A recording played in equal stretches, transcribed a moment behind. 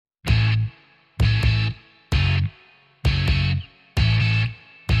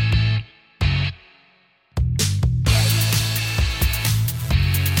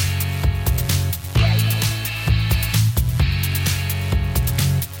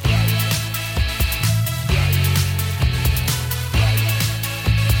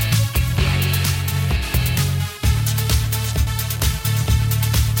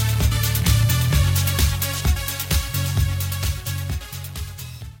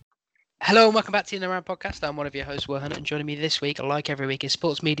Hello and welcome back to the In and Around podcast. I'm one of your hosts, Will Hunt, and joining me this week, like every week, is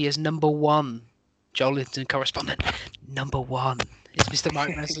Sports Media's number one Joel Linton correspondent. Number one is Mr.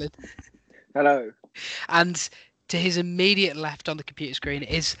 Mike Meslin. Hello. And to his immediate left on the computer screen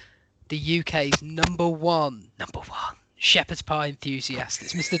is the UK's number one shepherd's pie enthusiast.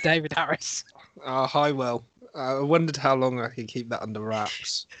 It's Mr. David Harris. Hi, Will. I wondered how long I could keep that under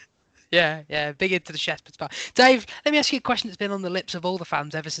wraps. Yeah, big into the shepherd's pie. Dave, let me ask you a question that's been on the lips of all the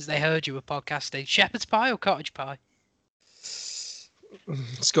fans ever since they heard you were podcasting. Shepherd's pie or cottage pie? It's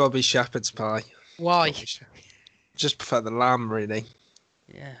got to be shepherd's pie. Why? Just prefer the lamb, really.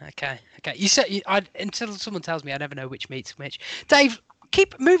 Yeah, okay. You said until someone tells me, I never know which meat's which. Dave,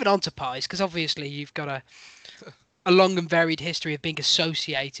 keep moving on to pies, because obviously you've got a long and varied history of being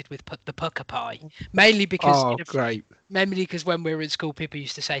associated with the pucker pie. Mainly because great. Mainly because when we were in school, people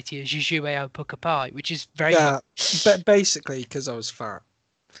used to say to you, "Je jouais au pucker pie," which is very but basically because I was fat.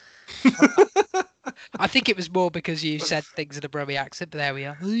 I think it was more because you said things in a Brummie accent, but there we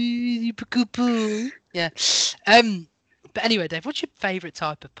are. Yeah. But anyway, Dave, what's your favourite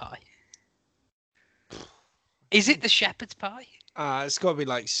type of pie? Is it the shepherd's pie? It's got to be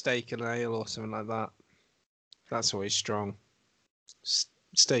like steak and ale or something like that. That's always strong.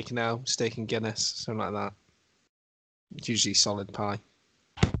 Steak and ale, steak and Guinness, something like that. It's usually solid pie.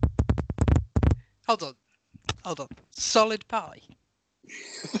 Hold on. Solid pie?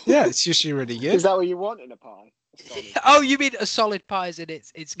 Yeah, it's usually really good. Is that what you want in a pie? Oh, you mean a solid pie as in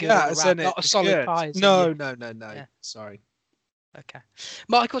it's good? Yeah, not a solid good. pie. No. Yeah. Sorry. Okay.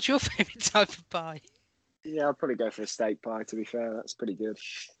 Mike, what's your favourite type of pie? Yeah, I'll probably go for a steak pie, to be fair. That's pretty good.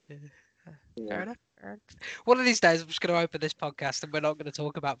 Yeah. Fair enough. One of these days, I'm just going to open this podcast and we're not going to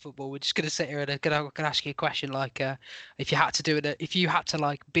talk about football. We're just going to sit here and going to ask you a question like, if you had to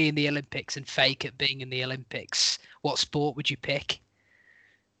like be in the Olympics and fake at being in the Olympics, what sport would you pick?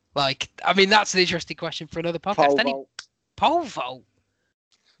 Like, I mean, that's an interesting question for another podcast. Pole vault.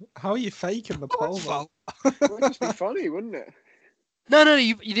 How are you faking the pole vault? It would just be funny, wouldn't it? No.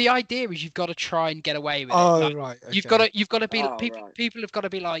 The idea is you've got to try and get away with it. Oh, right. Okay. You've got to be. Right. People have got to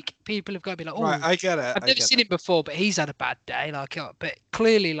be like. Oh, right, I get it. I've never seen him before, but he's had a bad day. Like, but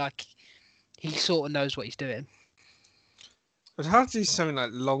clearly, like, he sort of knows what he's doing. But how to do something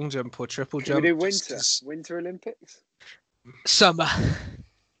like long jump or triple jump? Can we do Winter Olympics? Summer.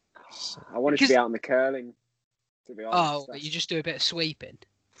 I wanted to be out in the curling. To be honest. Oh, you just do a bit of sweeping.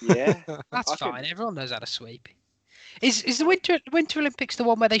 Yeah, that's fine. Everyone knows how to sweep. Is the Winter Olympics the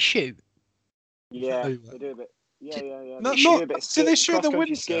one where they shoot? Yeah, they do a bit. Yeah. Do they shoot the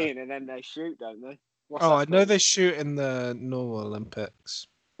winter skiing and then they shoot, don't they? I know they shoot in the normal Olympics.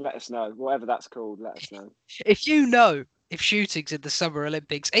 Let us know. Whatever that's called, let us know. If you know if shooting's in the Summer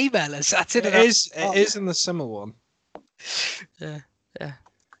Olympics, email us. It is in the summer one. Yeah.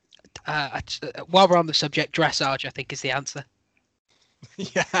 While we're on the subject, dressage, I think, is the answer.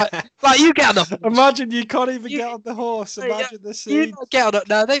 Yeah. Like, you get on the horse. Imagine you can't even get on the horse. Imagine the scene. You get on it.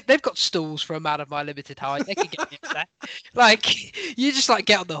 No, they've got stools for a man of my limited height. They can get me up there. Like, you just like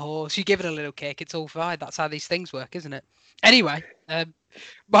get on the horse, you give it a little kick, it's all fine. That's how these things work, isn't it? Anyway,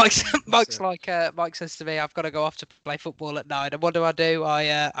 Mike says to me, I've got to go off to play football at 9. And what do?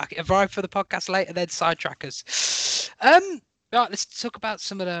 I arrive for the podcast late and then sidetrack us. Right, let's talk about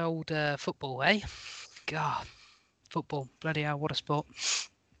some of the old football, eh? God, football, bloody hell, what a sport.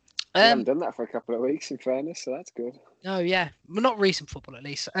 We haven't done that for a couple of weeks, in fairness, so that's good. Oh, yeah. Well, not recent football, at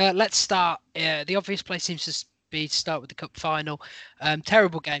least. Let's start. The obvious place seems to be to start with the cup final.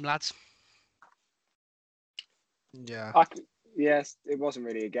 Terrible game, lads. Yeah. Yes, it wasn't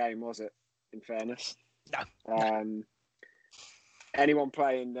really a game, was it, in fairness? No. Anyone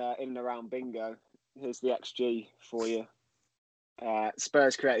playing in and around bingo, here's the XG for you.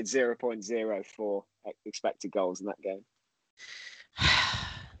 Spurs created 0.04 expected goals in that game.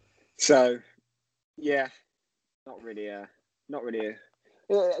 So, yeah, not really.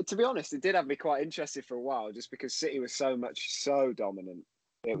 To be honest, it did have me quite interested for a while, just because City was so dominant.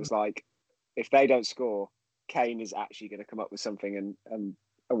 It was like, if they don't score, Kane is actually going to come up with something and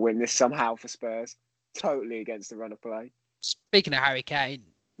win this somehow for Spurs. Totally against the run of play. Speaking of Harry Kane,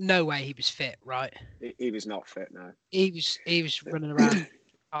 no way he was fit, right? He was not fit, no. He was running around.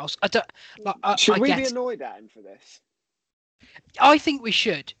 Should we be annoyed at him for this? I think we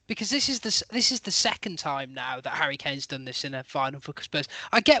should, because this is the second time now that Harry Kane's done this in a final for Spurs.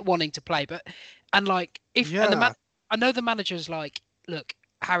 I get wanting to play, but I know the manager's like, look,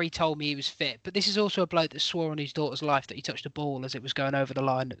 Harry told me he was fit, but this is also a bloke that swore on his daughter's life that he touched a ball as it was going over the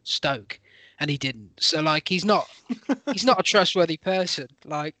line at Stoke, and he didn't. So like, he's not a trustworthy person.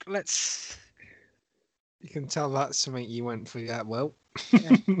 Like, let's You can tell that's something you won't forget. Well,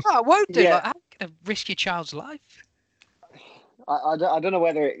 Oh, I won't do. Yeah. Like, how are you going to risk your child's life? I don't know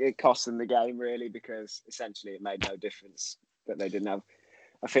whether it cost them the game really, because essentially it made no difference that they didn't have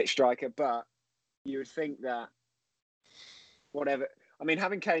a fit striker. But you would think that whatever. I mean,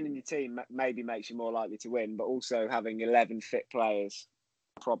 having Kane in your team maybe makes you more likely to win, but also having 11 fit players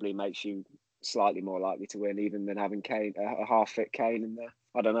probably makes you slightly more likely to win, even than having Kane, a half-fit Kane in there.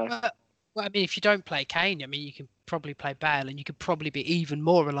 I don't know. Well, I mean, if you don't play Kane, I mean, you can probably play Bale, and you could probably be even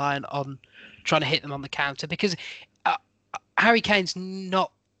more reliant on trying to hit them on the counter, because Harry Kane's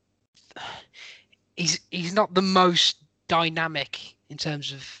not. He's not the most dynamic in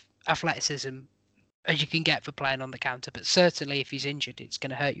terms of athleticism as you can get for playing on the counter, but certainly if he's injured, it's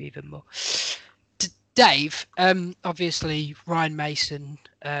going to hurt you even more. Dave, obviously Ryan Mason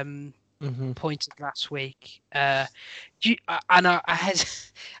pointed last week. I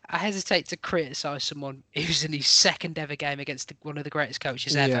hesitate to criticise someone who's in his second ever game against one of the greatest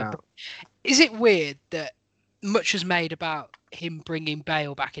coaches ever. Yeah. But is it weird that much was made about him bringing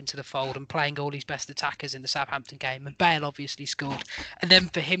Bale back into the fold and playing all his best attackers in the Southampton game, and Bale obviously scored, and then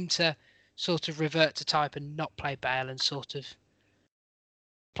for him to sort of revert to type and not play Bale and sort of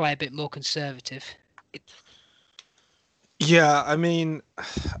play a bit more conservative? Yeah, I mean,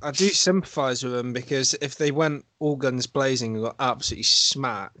 I do sympathise with him, because if they went all guns blazing and got absolutely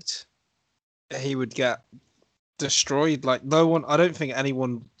smacked, he would get destroyed. Like, no one, I don't think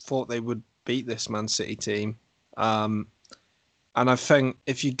anyone thought they would beat this Man City team. And I think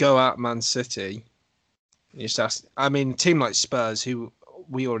if you go at Man City, you just ask. I mean, a team like Spurs, who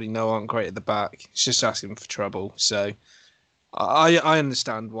we already know aren't great at the back, it's just asking for trouble. So I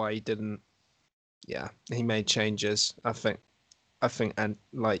understand why he didn't. Yeah, he made changes. I think, and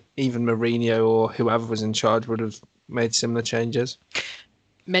like even Mourinho or whoever was in charge would have made similar changes.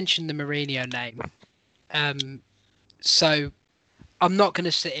 Mention the Mourinho name. So I'm not going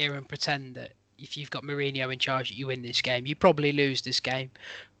to sit here and pretend that if you've got Mourinho in charge that you win this game. You probably lose this game.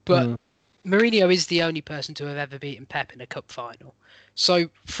 But Mourinho is the only person to have ever beaten Pep in a cup final. So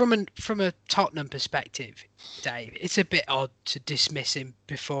from a Tottenham perspective, Dave, it's a bit odd to dismiss him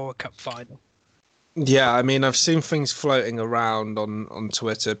before a cup final. Yeah, I mean, I've seen things floating around on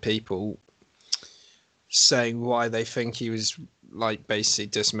Twitter, people saying why they think he was like basically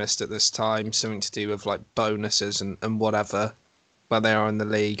dismissed at this time, something to do with like bonuses and whatever, where they are in the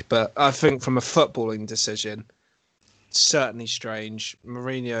league. But I think from a footballing decision, certainly strange.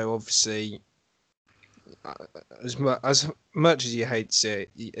 Mourinho, obviously, as much as you hate to see it,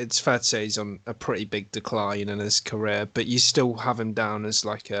 it's fair to say he's on a pretty big decline in his career, but you still have him down as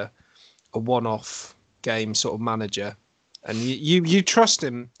like a one-off game sort of manager, and you trust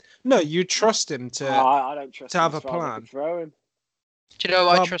him. No, you trust him to. I don't trust to him have as a far as I plan. could throw him. Do you know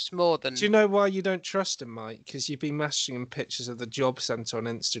Well, I trust more than? Do you know why you don't trust him, Mike? Because you've been messaging him pictures of the job centre on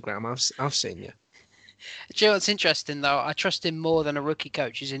Instagram. I've seen you. Do you know what's interesting though? I trust him more than a rookie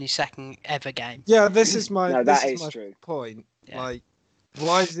coach who's in his second ever game. Yeah, this is my No, this that is is my true. point. Yeah. Like,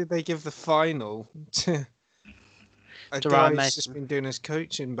 why did they give the final to a To guy Ryan who's Mason. just been doing his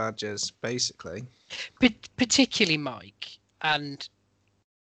coaching badges, basically? Particularly Mike, and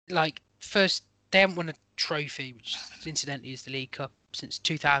like first they haven't won a trophy, which incidentally is the League Cup, since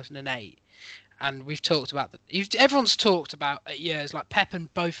 2008. And we've talked about that. Everyone's talked about at years, like Pep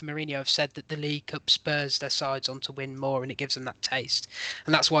and both Mourinho have said that the League Cup spurs their sides on to win more, and it gives them that taste,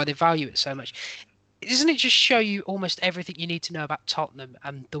 and that's why they value it so much. Doesn't it just show you almost everything you need to know about Tottenham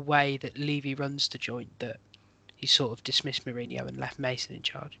and the way that Levy runs the joint, that he sort of dismissed Mourinho and left Mason in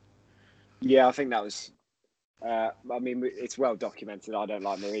charge? Yeah, I think that was. I mean, it's well documented. I don't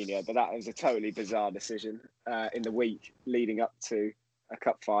like Mourinho, but that was a totally bizarre decision in the week leading up to a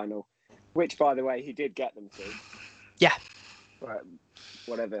cup final, which, by the way, he did get them to. Yeah. But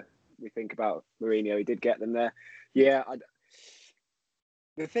whatever we think about Mourinho, he did get them there. Yeah.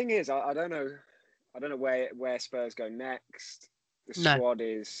 The thing is, I don't know. I don't know where Spurs go next. The squad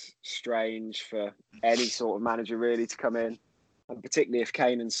is strange for any sort of manager really to come in, and particularly if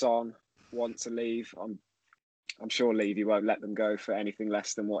Kane and Son want to leave. I'm sure Levy won't let them go for anything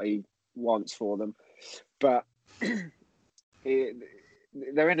less than what he wants for them. But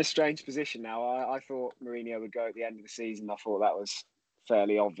they're in a strange position now. I thought Mourinho would go at the end of the season. I thought that was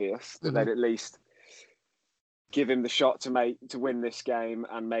fairly obvious that they'd at least give him the shot to win this game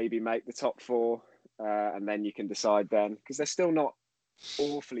and maybe make the top four, and then you can decide then, because they're still not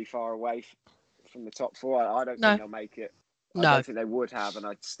awfully far away from the top four. I don't think they'll make it. I don't think they would have, and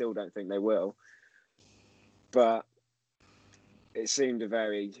I still don't think they will. But it seemed a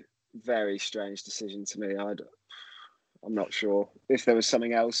very, very strange decision to me. I'm not sure if there was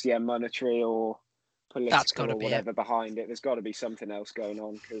something else, monetary or political gotta or be whatever behind it. There's got to be something else going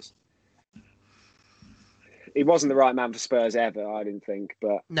on because he wasn't the right man for Spurs ever, I didn't think.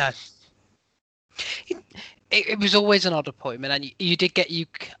 But No. It was always an odd appointment, and you did get you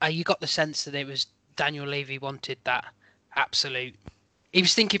got the sense that it was Daniel Levy wanted that absolute. He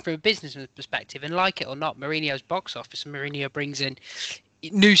was thinking from a businessman's perspective, and like it or not, Mourinho's box office. And Mourinho brings in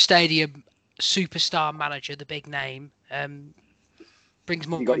new stadium, superstar manager, the big name. Brings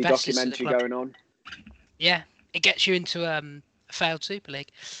more you got your investors to the documentary club. going on. Yeah, it gets you into a failed Super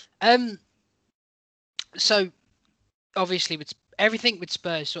League. So obviously, with everything with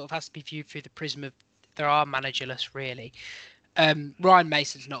Spurs, sort of has to be viewed through the prism of there are managerless, really. Ryan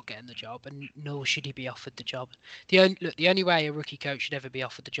Mason's not getting the job, and nor should he be offered the job. The only way a rookie coach should ever be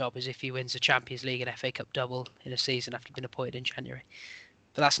offered the job is if he wins a Champions League and FA Cup double in a season after being appointed in January.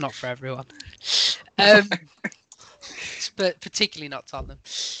 But that's not for everyone. But particularly not Tottenham.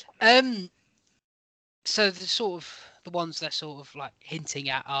 So the ones they're sort of like hinting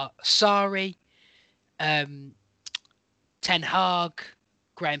at are Sarri, Ten Hag,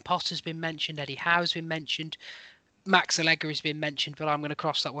 Graham Potter's been mentioned, Eddie Howe's been mentioned. Max Allegri's been mentioned, but I'm going to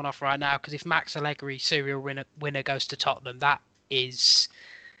cross that one off right now because if Max Allegri, serial winner, goes to Tottenham, that is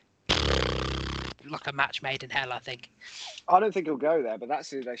like a match made in hell, I think. I don't think he'll go there, but that's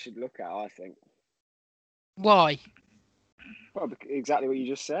who they should look at, I think. Why? Well, exactly what you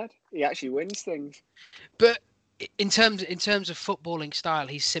just said. He actually wins things. But in terms of footballing style,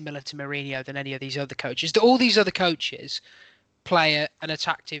 he's similar to Mourinho than any of these other coaches. All these other coaches play an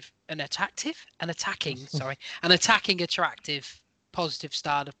attacking, attractive, positive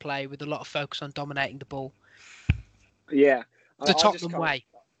style of play with a lot of focus on dominating the ball. Yeah. The Tottenham way.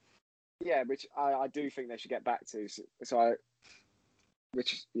 Yeah, which I do think they should get back to. I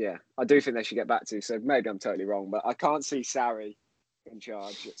do think they should get back to. So maybe I'm totally wrong, but I can't see Sarri in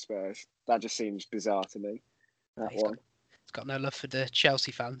charge at Spurs. That just seems bizarre to me. He's got no love for the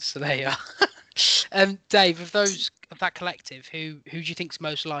Chelsea fans, so there you are. Dave, of that collective, who do you think's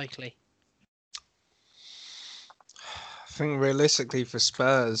most likely? I think realistically for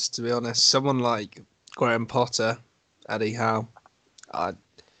Spurs, to be honest, someone like Graham Potter, Eddie Howe.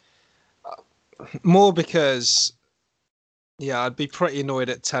 More because, I'd be pretty annoyed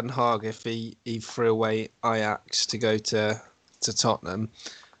at Ten Hag if he threw away Ajax to go to Tottenham.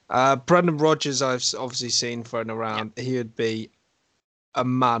 Brendan Rodgers, I've obviously seen thrown around. Yep. He would be a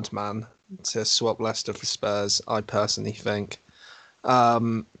madman to swap Leicester for Spurs, I personally think.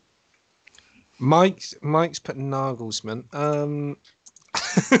 Mike's put Nagelsmann.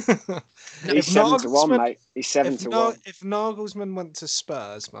 He's 7-1, mate. He's 7-1. If Nagelsmann went to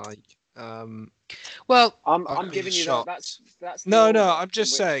Spurs, Mike. Well, I'm giving you that. That's no. I'm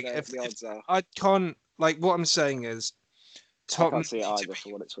just saying if the odds are. I can't what I'm saying is, Tottenham I can't see it either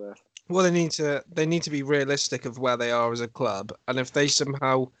for what it's worth. Well, they need to be realistic of where they are as a club, and if they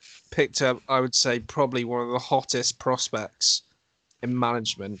somehow picked up, I would say probably one of the hottest prospects in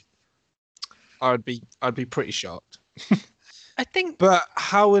management, I'd be pretty shocked. I think, but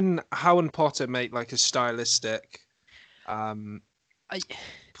how and Potter make like a stylistic, they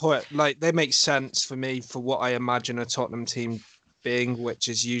make sense for me for what I imagine a Tottenham team being, which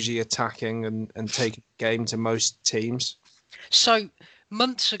is usually attacking and taking the game to most teams. So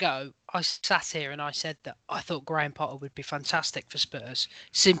months ago, I sat here and I said that I thought Graham Potter would be fantastic for Spurs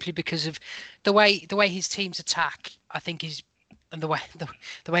simply because of the way his teams attack. I think and the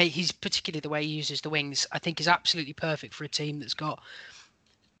way he's particularly the way he uses the wings, I think is absolutely perfect for a team that's got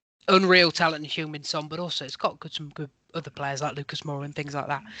unreal talent in Heung-min Son, but also it's got some good other players like Lucas Moura and things like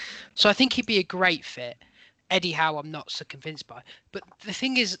that. So I think he'd be a great fit. Eddie Howe, I'm not so convinced by. But the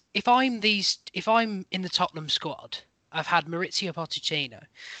thing is, if I'm in the Tottenham squad, I've had Maurizio Pochettino,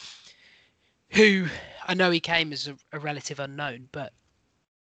 who I know he came as a relative unknown, but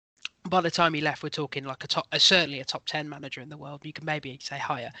by the time he left, we're talking like certainly a top 10 manager in the world. You can maybe say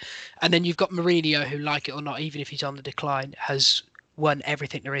higher. And then you've got Mourinho, who, like it or not, even if he's on the decline, has won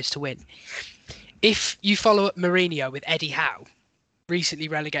everything there is to win. If you follow up Mourinho with Eddie Howe, recently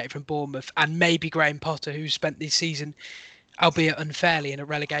relegated from Bournemouth, and maybe Graham Potter, who spent this season, albeit unfairly, in a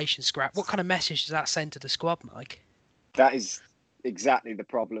relegation scrap, what kind of message does that send to the squad, Mike? That is exactly the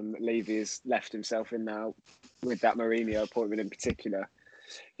problem that Levy has left himself in now with that Mourinho appointment in particular.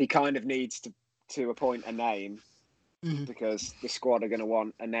 He kind of needs to appoint a name because the squad are going to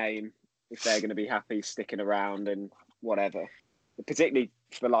want a name if they're going to be happy sticking around and whatever. Particularly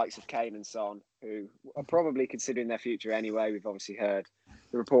for the likes of Kane and Son, who are probably considering their future anyway. We've obviously heard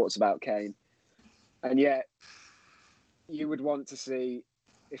the reports about Kane. And yet, you would want to see,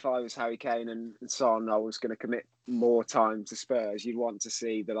 if I was Harry Kane and Son, I was going to commit more time to Spurs. You'd want to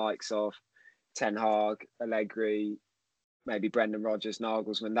see the likes of Ten Hag, Allegri, maybe Brendan Rodgers,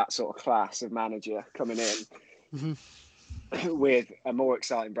 Nagelsmann, that sort of class of manager coming in with a more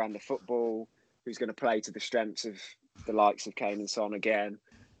exciting brand of football, who's going to play to the strengths of the likes of Kane and Son again.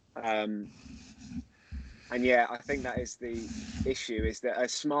 And yeah, I think that is the issue, is that a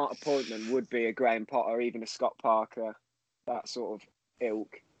smart appointment would be a Graham Potter, or even a Scott Parker, that sort of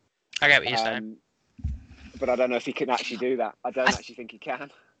ilk. I get what you're saying. But I don't know if he can actually do that. I don't actually think he can.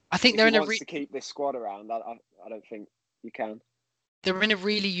 I think if they're he in wants to keep this squad around, I don't think you can. They're in a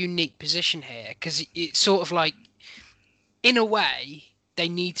really unique position here, because it's sort of like, in a way, they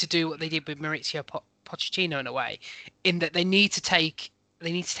need to do what they did with Maurizio Pochettino in a way, in that they need to take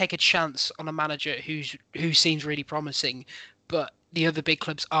a chance on a manager who seems really promising, but the other big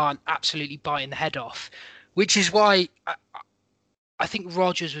clubs aren't absolutely biting the head off, which is why I think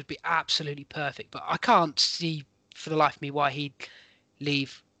Rodgers would be absolutely perfect. But I can't see for the life of me why he'd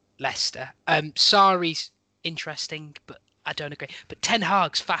leave Leicester. Sarri's interesting, but I don't agree. But Ten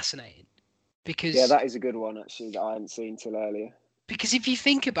Hag's fascinating because that is a good one actually that I hadn't seen till earlier. Because if you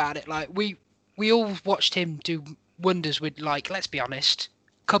think about it, like we all watched him do wonders with, like, let's be honest,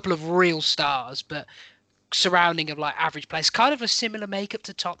 a couple of real stars, but surrounding of like average players, kind of a similar makeup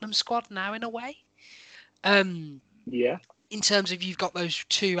to Tottenham squad now in a way. Yeah. In terms of, you've got those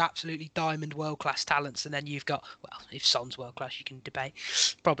two absolutely diamond world class talents, and then you've got, well, if Son's world class, you can debate,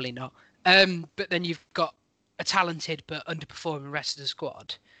 probably not. But then you've got a talented but underperforming rest of the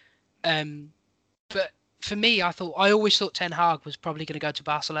squad. But for me, I always thought Ten Hag was probably going to go to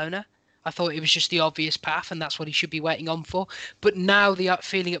Barcelona. I thought it was just the obvious path, and that's what he should be waiting on for. But now the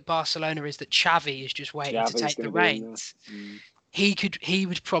feeling at Barcelona is that Xavi is just waiting to take the reins. He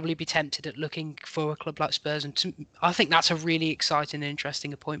would probably be tempted at looking for a club like Spurs, and I think that's a really exciting and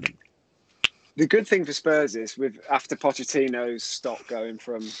interesting appointment. The good thing for Spurs is, after Pochettino's stop going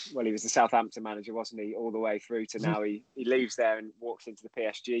from, well, he was the Southampton manager, wasn't he, all the way through to now he leaves there and walks into the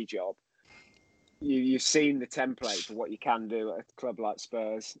PSG job. You've seen the template for what you can do at a club like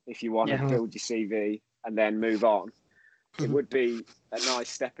Spurs if you want to build your CV and then move on. It would be a nice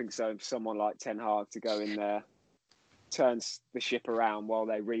stepping stone for someone like Ten Hag to go in there, turns the ship around while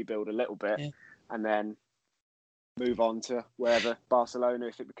they rebuild a little bit, and then move on to wherever, Barcelona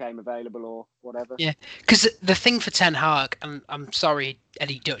if it became available or whatever. Yeah, because the thing for Ten Hag, and I'm sorry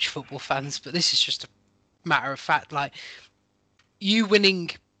any Dutch football fans, but this is just a matter of fact, like, you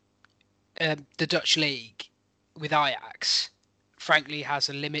winning the Dutch league with Ajax, frankly, has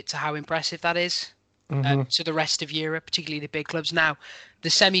a limit to how impressive that is to the rest of Europe, particularly the big clubs. Now, the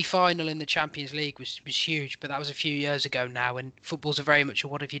semi-final in the Champions League was huge, but that was a few years ago now, and football's a very much a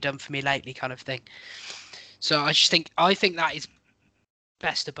what have you done for me lately kind of thing. So I think that is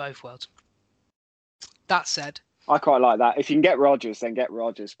best of both worlds. That said, I quite like that. If you can get Rodgers, then get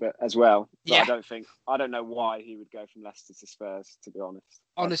Rodgers, but as well. But I don't know why he would go from Leicester to Spurs, to be honest.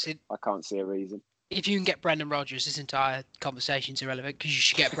 Honestly, I can't see a reason. If you can get Brendan Rodgers, this entire conversation's irrelevant, because you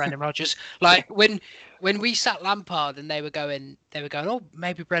should get Brendan Rodgers. Like when we sat Lampard and they were going, oh,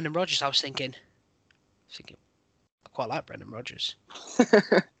 maybe Brendan Rodgers. I was thinking, I quite like Brendan Rodgers.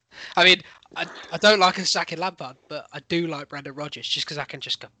 I mean, I don't like a sacking Lampard, but I do like Brendan Rodgers just because I can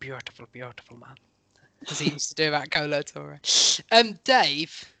just go, beautiful, beautiful man, as he used to do about Colo Torre.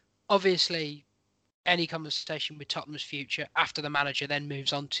 Dave, obviously, any conversation with Tottenham's future after the manager then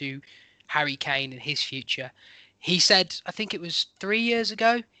moves on to Harry Kane and his future. He said, I think it was 3 years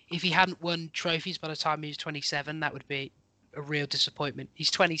ago, if he hadn't won trophies by the time he was 27, that would be a real disappointment. He's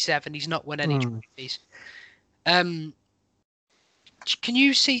 27, he's not won any trophies. Do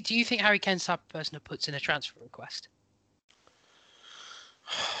you think Harry Kane's the type of person who puts in a transfer request?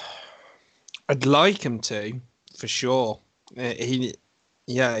 I'd like him to, for sure. He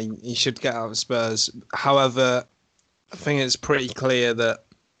should get out of Spurs. However, I think it's pretty clear that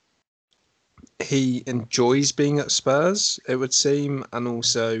he enjoys being at Spurs, it would seem, and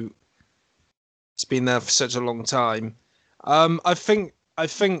also he's been there for such a long time. I think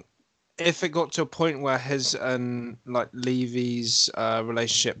if it got to a point where his and Levy's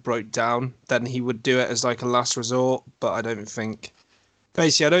relationship broke down, then he would do it as like a last resort. But I don't think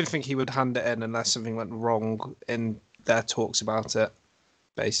he would hand it in unless something went wrong in their talks about it.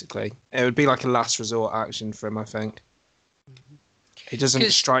 Basically, it would be like a last resort action for him, I think. He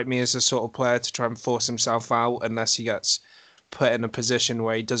doesn't strike me as the sort of player to try and force himself out unless he gets put in a position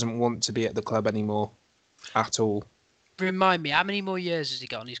where he doesn't want to be at the club anymore at all. Remind me, how many more years has he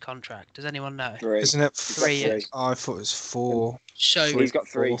got on his contract? Does anyone know? 3. Isn't it 3 years? Oh, I thought it was 4. So he's got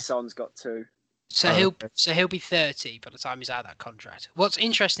 3. Son's got 2. So he'll be 30 by the time he's out of that contract. What's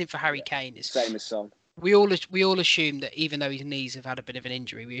interesting for Harry Kane is same as Son. we all assume that even though his knees have had a bit of an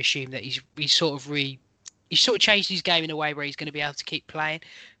injury, we assume that he's sort of changed his game in a way where he's going to be able to keep playing.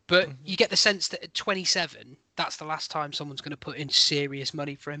 But you get the sense that at 27, that's the last time someone's going to put in serious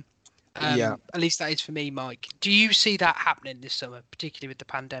money for him. Yeah. At least that is for me, Mike. Do you see that happening this summer, particularly with the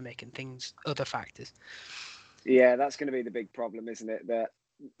pandemic and things, other factors? Yeah, that's going to be the big problem, isn't it? That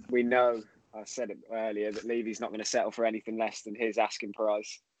we know, I said it earlier, that Levy's not going to settle for anything less than his asking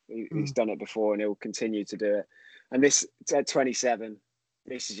price. He's done it before and he'll continue to do it. And this, at 27,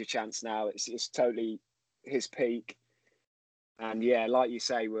 this is your chance now. It's totally his peak. And yeah, like you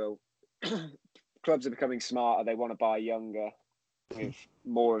say, Will, clubs are becoming smarter. They want to buy younger with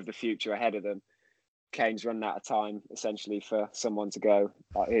more of the future ahead of them. Kane's run out of time, essentially, for someone to go,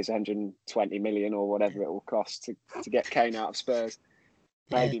 here's 120 million or whatever it will cost to get Kane out of Spurs.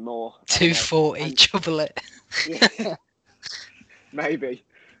 Maybe more. 240, double it. Yeah, maybe.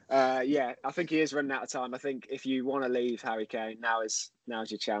 I think he is running out of time. I think if you want to leave Harry Kane, now's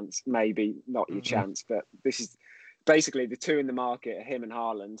your chance. Maybe not your chance, but this is basically the two in the market are him and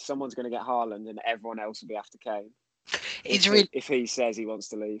Haaland. Someone's going to get Haaland and everyone else will be after Kane. If he says he wants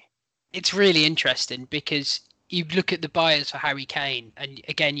to leave. It's really interesting because you look at the buyers for Harry Kane, and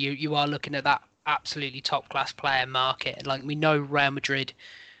again, you are looking at that absolutely top class player market. Like we know Real Madrid,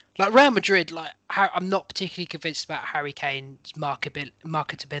 I'm not particularly convinced about Harry Kane's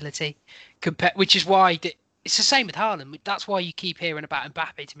marketability, which is why it's the same with Haaland. That's why you keep hearing about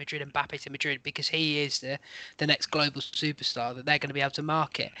Mbappe to Madrid, because he is the next global superstar that they're going to be able to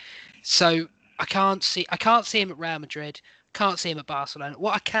market. So I can't see him at Real Madrid. Can't see him at Barcelona.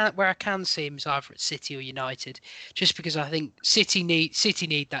 Where I can see him is either at City or United, just because I think City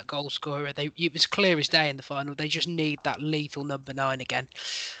need that goal scorer. It was clear as day in the final. They just need that lethal number 9 again,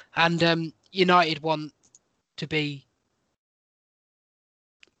 and United want to be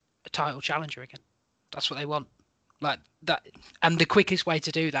a title challenger again. That's what they want, like that. And the quickest way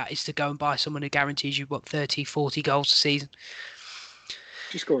to do that is to go and buy someone who guarantees you 30, 40 goals a season.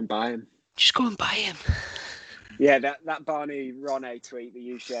 Just go and buy him. Yeah, that Barney Ronay tweet that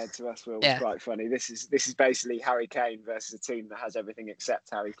you shared to us, Will, was quite funny. This is basically Harry Kane versus a team that has everything except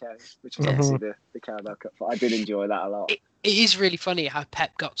Harry Kane, which was obviously the Carabao Cup. I did enjoy that a lot. It is really funny how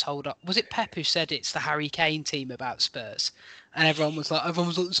Pep got told up. Was it Pep who said it's the Harry Kane team about Spurs? And everyone was like,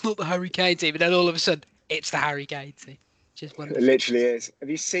 it's not the Harry Kane team. And then all of a sudden, it's the Harry Kane team. Just it literally is. Have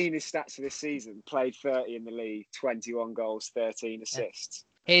you seen his stats for this season? Played 30 in the league, 21 goals, 13 assists.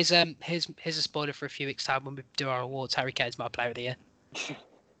 Here's a spoiler for a few weeks' time when we do our awards. Harry Kane's my player of the year.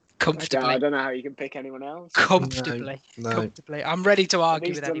 Comfortably. I don't know how you can pick anyone else. Comfortably. I'm ready to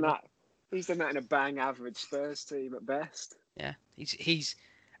argue with anyone. He's done that in a bang average Spurs team at best. Yeah, he's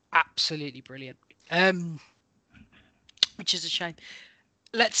absolutely brilliant. Which is a shame.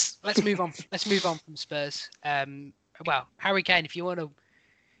 Let's move on. Let's move on from Spurs. Well, Harry Kane, if you want to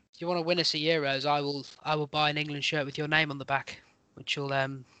win us a Euros, I will buy an England shirt with your name on the back. Which will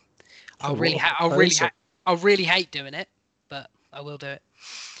I'll really hate doing it, but I will do it.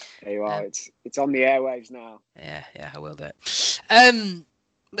 There you are. It's on the airwaves now. Yeah, I will do it.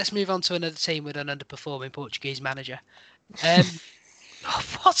 Let's move on to another team with an underperforming Portuguese manager.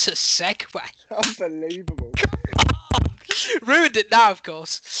 What a segue! Unbelievable. Ruined it now, of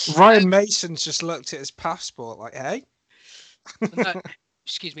course. Ryan Mason's just looked at his passport like, hey. No,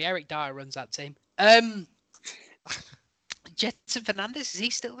 excuse me, Eric Dyer runs that team. Jetson Fernandez, is he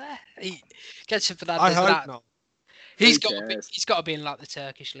still there? Jetson Fernandez. I hope not. He's got to be in like the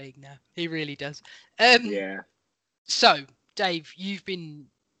Turkish league now. He really does. Yeah. So, Dave, you've been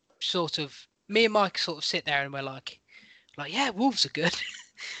me and Mike sort of sit there and we're like, yeah, Wolves are good.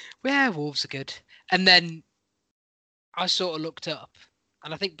 Yeah, Wolves are good. And then I sort of looked up,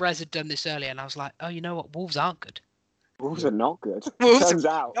 and I think Brez had done this earlier, and I was like, oh, you know what? Wolves aren't good. Wolves are not good. Turns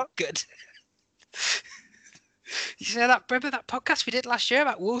out. Not good. You say that? Remember that podcast we did last year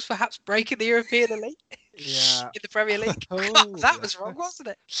about Wolves perhaps breaking the European Elite? Yeah. In the Premier League. That was wrong, wasn't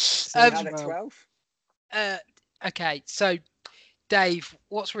it? 12. Okay, so Dave,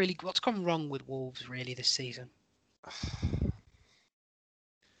 what's gone wrong with Wolves really this season?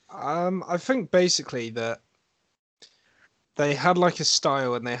 I think basically that they had like a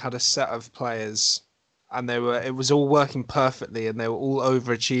style and they had a set of players, and it was all working perfectly, and they were all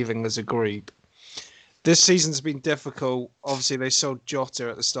overachieving as a group. This season's been difficult. Obviously, they sold Jota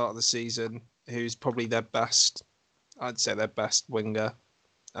at the start of the season, who's probably their best winger.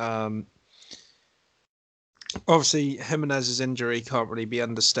 Obviously, Jimenez's injury can't really be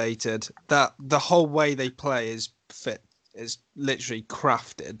understated. That the whole way they play is literally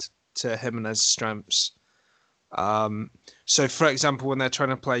crafted to Jimenez's strengths. So, for example, when they're trying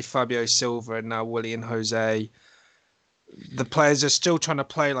to play Fabio Silva and now Willian Jose, the players are still trying to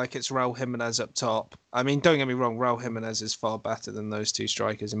play like it's Raul Jimenez up top. I mean, don't get me wrong, Raul Jimenez is far better than those two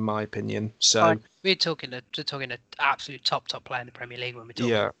strikers, in my opinion. So we're talking an absolute top player in the Premier League when we're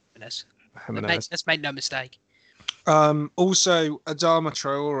talking Jimenez. Let's make no mistake. Also, Adama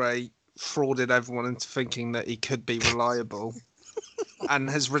Traore frauded everyone into thinking that he could be reliable and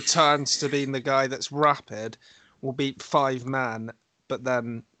has returned to being the guy that's rapid, will beat 5 man, but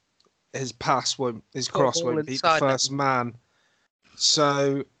then his cross won't beat the first man.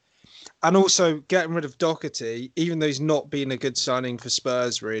 So, and also getting rid of Doherty, even though he's not been a good signing for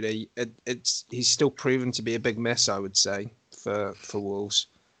Spurs, really, he's still proven to be a big miss, I would say, for Wolves.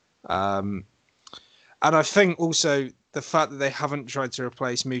 And I think also the fact that they haven't tried to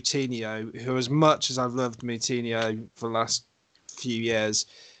replace Moutinho, who, as much as I've loved Moutinho for the last few years,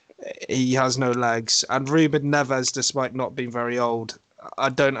 he has no legs. And Ruben Neves, despite not being very old, I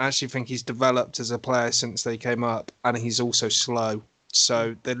don't actually think he's developed as a player since they came up, and he's also slow.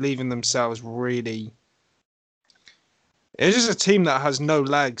 So they're leaving themselves really... It's just a team that has no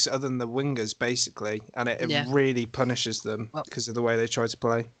legs other than the wingers, basically, and it really punishes them because of the way they try to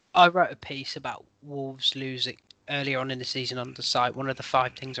play. I wrote a piece about Wolves losing earlier on in the season on the site. One of the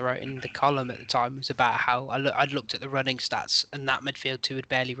 5 things I wrote in the column at the time was about how I'd looked at the running stats, and that midfield 2 had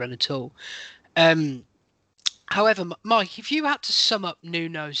barely run at all. However, Mike, if you had to sum up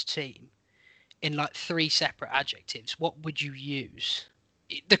Nuno's team in like 3 separate adjectives, what would you use?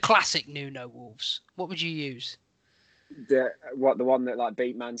 The classic Nuno Wolves. What would you use? The one that like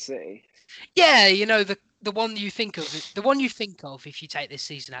beat Man City? Yeah, you know, the one you think of. The one you think of if you take this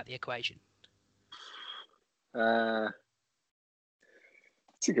season out of the equation. It's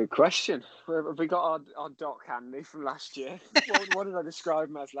a good question. Have we got our doc handy from last year? What did I describe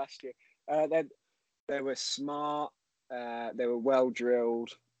them as last year? They were smart. They were well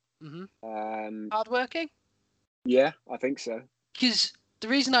drilled. Mm-hmm. Hardworking? Yeah, I think so. Because the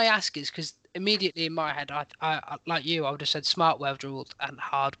reason I ask is because immediately in my head, I like you, I would have said smart, well drilled, and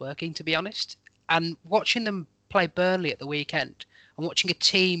hardworking, to be honest. And watching them play Burnley at the weekend, and watching a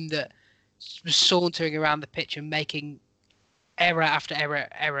team that was sauntering around the pitch and making error after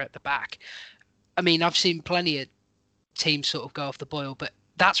error at the back. I mean, I've seen plenty of teams sort of go off the boil, but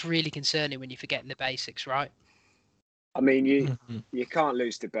that's really concerning when you're forgetting the basics, right? I mean, you can't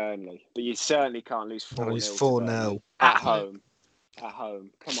lose to Burnley, but you certainly can't lose 4-0 4-0 at home. At home.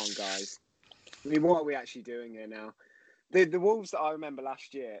 Come on, guys. I mean, what are we actually doing here now? The Wolves that I remember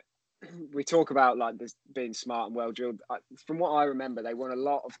last year, we talk about like this being smart and well drilled. From what I remember, they won a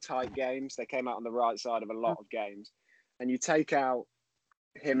lot of tight games. They came out on the right side of a lot of games. And you take out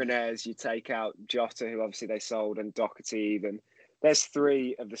Jimenez, you take out Jota, who obviously they sold, and Doherty even. There's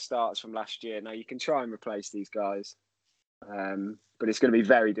 3 of the starts from last year. Now, you can try and replace these guys, but it's going to be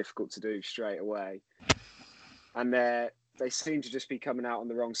very difficult to do straight away. And they seem to just be coming out on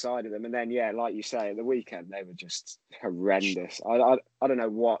the wrong side of them. And then, yeah, like you say, at the weekend, they were just horrendous. I don't know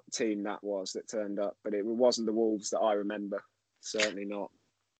what team that was that turned up, but it wasn't the Wolves that I remember. Certainly not.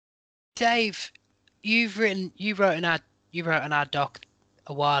 Dave, you wrote in our doc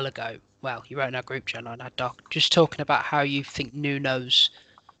a while ago. Well, you wrote in our group chat on our doc, just talking about how you think Nuno's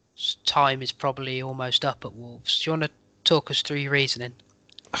time is probably almost up at Wolves. Do you want to talk us through your reasoning?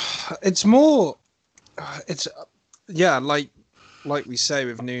 Like we say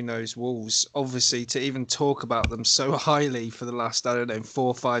with Nuno's Wolves, obviously to even talk about them so highly for the last, 4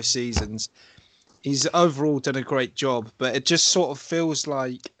 or 5 seasons, he's overall done a great job, but it just sort of feels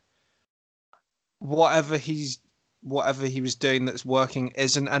like whatever he was doing that's working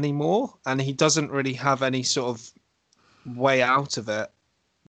isn't anymore, and he doesn't really have any sort of way out of it,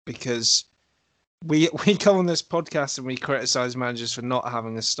 because we come on this podcast and we criticize managers for not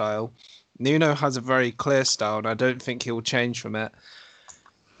having a style. Nuno has a very clear style, and I don't think he'll change from it.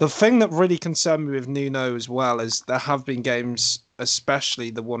 The thing that really concerned me with Nuno as well is there have been games, especially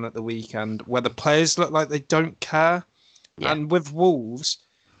the one at the weekend, where the players look like they don't care. Yeah. And with Wolves,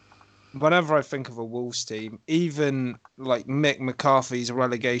 whenever I think of a Wolves team, even like Mick McCarthy's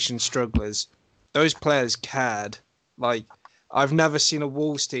relegation strugglers, those players cared. Like, I've never seen a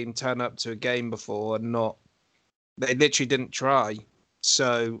Wolves team turn up to a game before and they literally didn't try.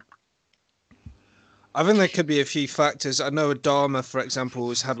 So I think there could be a few factors. I know Adama, for example,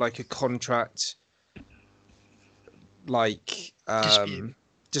 has had like a contract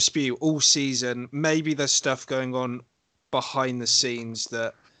dispute all season. Maybe there's stuff going on behind the scenes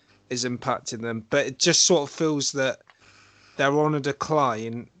that is impacting them, but it just sort of feels that they're on a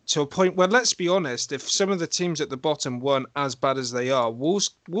decline to a point where, let's be honest, if some of the teams at the bottom weren't as bad as they are,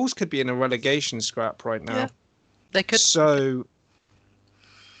 Wolves could be in a relegation scrap right now. They could. So,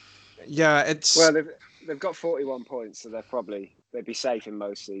 yeah, it's Well, they've got 41 points, so they'd be safe in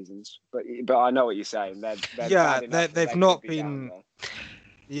most seasons. But I know what you're saying. They're bad enough that they've they not could be down been. there.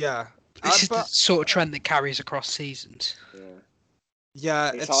 Yeah, This is the but sort of trend that carries across seasons.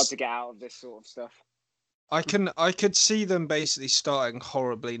 yeah, It's hard to get out of this sort of stuff. I could see them basically starting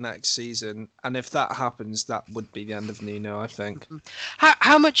horribly next season, and if that happens, that would be the end of Nuno, I think.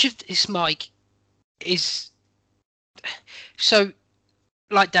 How much of this, Mike, is so?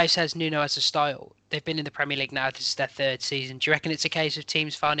 Like Dave says, Nuno has a style. They've been in the Premier League now. This is their third season. Do you reckon it's a case of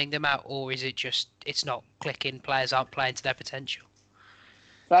teams finding them out, or is it just it's not clicking? Players aren't playing to their potential.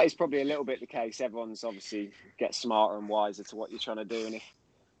 That is probably a little bit the case. Everyone's obviously gets smarter and wiser to what you're trying to do, and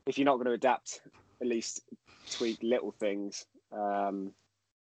if you're not going to adapt, at least tweak little things,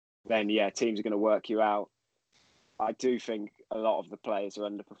 then yeah, teams are going to work you out. I do think a lot of the players are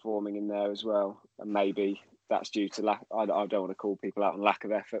underperforming in there as well, and maybe that's due to lack. I don't want to call people out on lack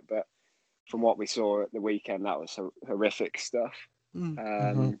of effort, but from what we saw at the weekend, that was horrific stuff.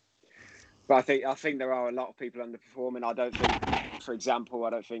 But I think there are a lot of people underperforming. I don't think, for example,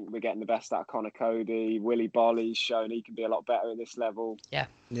 we're getting the best out of Connor Cody. Willy Bolly's shown he can be a lot better at this level. Yeah.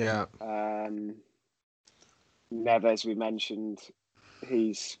 Neves, we mentioned,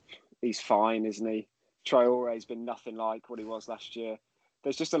 he's fine, isn't he? Traore's been nothing like what he was last year.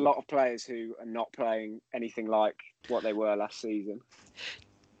 There's just a lot of players who are not playing anything like what they were last season.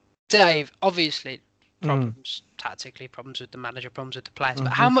 Dave, obviously, problems tactically, problems with the manager, problems with the players.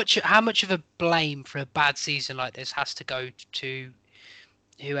 But how much of a blame for a bad season like this has to go to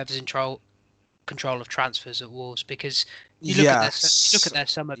whoever's in control of transfers at Wolves? Because you look at their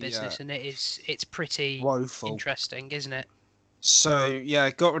summer business, and it's pretty woeful, interesting, isn't it? So yeah,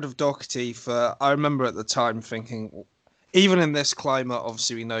 got rid of Doherty for. I remember at the time thinking, even in this climate,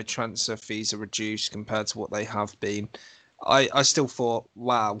 obviously we know transfer fees are reduced compared to what they have been. I still thought,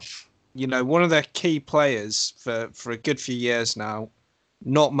 wow, one of their key players for a good few years now,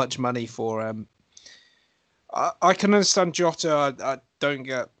 not much money for him. I can understand Jota. I don't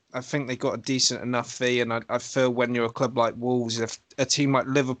get. I think they got a decent enough fee, and I feel when you're a club like Wolves, if a team like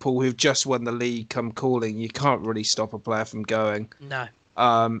Liverpool who've just won the league come calling, you can't really stop a player from going. No.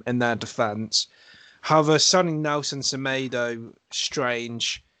 In their defence. However, signing Nelson Semedo,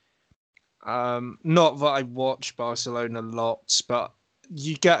 strange. Not that I watch Barcelona lots, but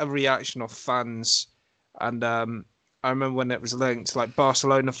you get a reaction of fans, and I remember when it was linked, like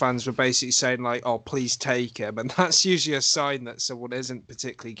Barcelona fans were basically saying like, "Oh, please take him," and that's usually a sign that someone isn't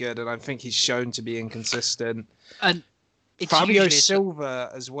particularly good. And I think he's shown to be inconsistent. And Fabio Silva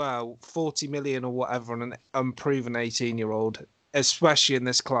as well, 40 million or whatever on an unproven 18-year-old, especially in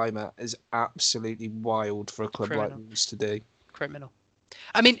this climate, is absolutely wild for a club like Wolves to do. Criminal.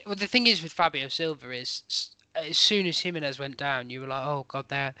 I mean, the thing is with Fabio Silva is, as soon as Jimenez went down, you were like, "Oh God,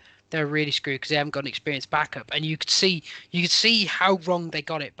 they're really screwed because they haven't got an experienced backup." And you could see how wrong they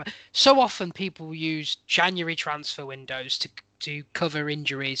got it. But so often people use January transfer windows to cover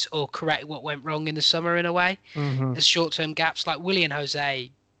injuries or correct what went wrong in the summer in a way. There's short-term gaps like Willian Jose,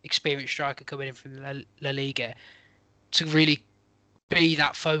 experienced striker coming in from La Liga, to really be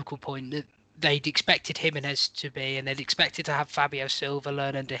that focal point that they'd expected Jimenez to be, and they'd expected to have Fabio Silva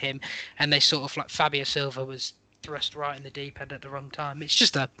learn under him, and they sort of like Fabio Silva was thrust right in the deep end at the wrong time. It's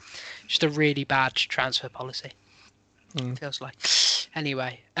just a really bad transfer policy. Feels like.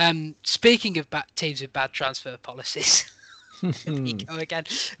 Anyway, speaking of teams with bad transfer policies, again,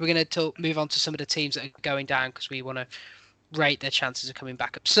 we're going to move on to some of the teams that are going down because we want to rate their chances of coming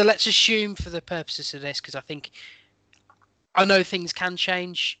back up. So let's assume for the purposes of this, because I know things can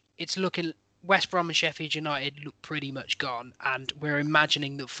change. It's looking West Brom and Sheffield United look pretty much gone, and we're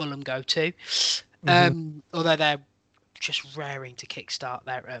imagining that Fulham go too. Although they're just raring to kickstart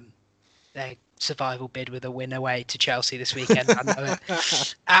their survival bid with a win away to Chelsea this weekend. I know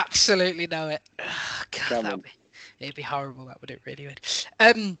it. Absolutely know it. Oh, God, it'd be horrible. That would it really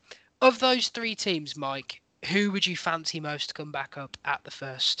would. Of those three teams, Mike, who would you fancy most to come back up at the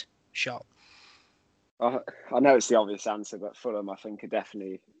first shot? I know it's the obvious answer, but Fulham, I think, are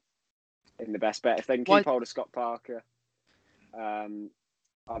definitely in the best bet. If they can keep hold of Scott Parker,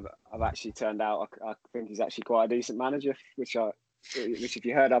 I've actually turned out. I think he's actually quite a decent manager, which if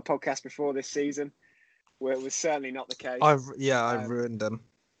you heard our podcast before this season, where it was certainly not the case. I've ruined them.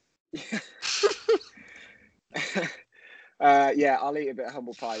 I'll eat a bit of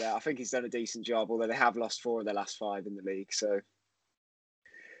humble pie there. I think he's done a decent job, although they have lost 4 of their last 5 in the league. So,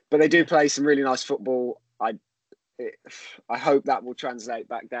 but they do play some really nice football. I hope that will translate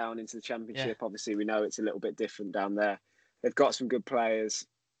back down into the Championship. Yeah. Obviously, we know it's a little bit different down there. They've got some good players.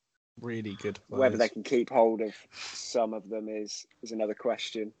 really good players. Whether they can keep hold of some of them is another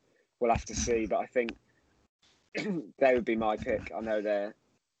question. We'll have to see. But I think they would be my pick. I know they're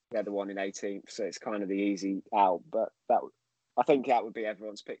the one in 18th, so it's kind of the easy out. But I think that would be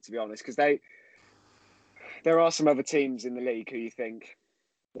everyone's pick, to be honest, because there are some other teams in the league who you think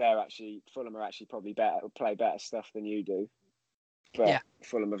Fulham are actually probably play better stuff than you do. But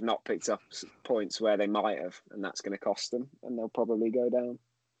Fulham have not picked up points where they might have, and that's going to cost them, and they'll probably go down.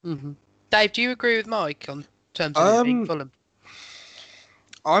 Mm-hmm. Dave, do you agree with Mike on terms of it being Fulham?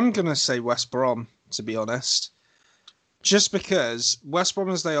 I'm going to say West Brom, to be honest. Just because West Brom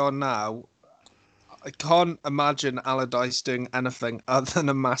as they are now, I can't imagine Allardyce doing anything other than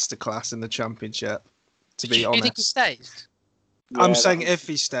a masterclass in the Championship, to be honest. Do you think he stays? Yeah, I'm saying if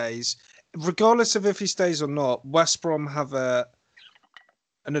he stays. Regardless of if he stays or not, West Brom have an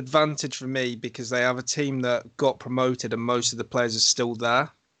advantage for me because they have a team that got promoted and most of the players are still there.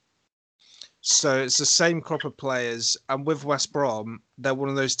 So it's the same crop of players. And with West Brom, they're one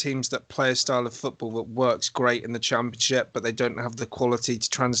of those teams that play a style of football that works great in the Championship, but they don't have the quality to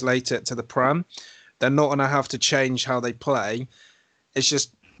translate it to the Prem. They're not going to have to change how they play. It's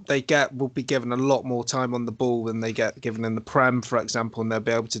just will be given a lot more time on the ball than they get given in the Prem, for example, and they'll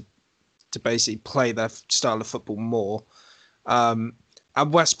be able to basically play their style of football more. And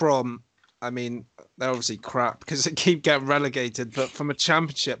West Brom, I mean, they're obviously crap because they keep getting relegated. But from a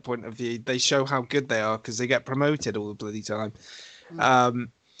Championship point of view, they show how good they are because they get promoted all the bloody time.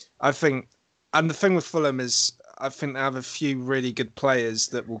 I think, and the thing with Fulham is, I think they have a few really good players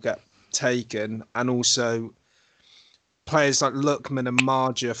that will get taken, and also players like Lookman and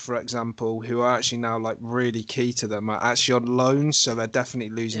Marja, for example, who are actually now like really key to them, are actually on loan, so they're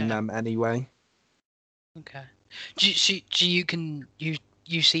definitely losing them anyway. Okay. Do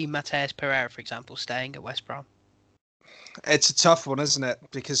you see Mateus Pereira, for example, staying at West Brom? It's a tough one, isn't it?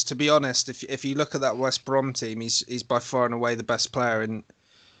 Because to be honest, if you look at that West Brom team, he's by far and away the best player. And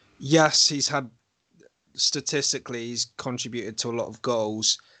yes, he's contributed to a lot of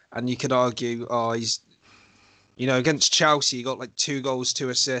goals. And you could argue, he's, against Chelsea, he got like 2 goals, 2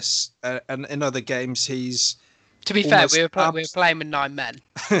 assists. And in other games, he's... To be fair, we were playing with 9 men.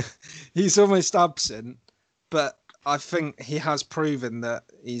 He's almost absent. But I think he has proven that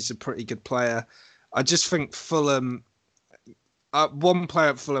he's a pretty good player. I just think Fulham... one player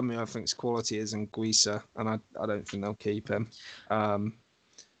at Fulham who I think's quality is Anguissa, and I don't think they'll keep him.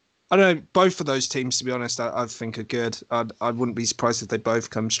 I don't know. Both of those teams, to be honest, I think are good. I wouldn't be surprised if they both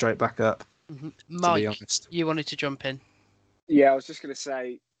come straight back up. Mm-hmm. Mike, you wanted to jump in? Yeah, I was just going to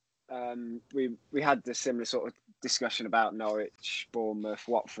say we had the similar sort of discussion about Norwich, Bournemouth,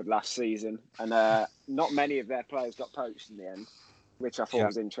 Watford last season, and not many of their players got poached in the end, which I thought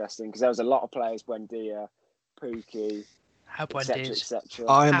was interesting because there was a lot of players, Buendia, Pukki, etc.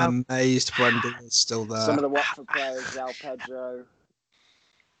 I am amazed Buendia is still there. Some of the Watford players, João Pedro,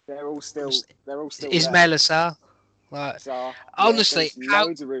 they're all still Ismaila Sarr. Like, Sarr. Honestly,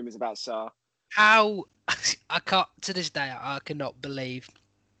 loads of rumours about Sarr. How I can't to this day I cannot believe.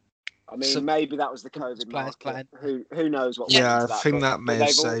 I mean, maybe that was the COVID market. Who knows what? Yeah, I think that may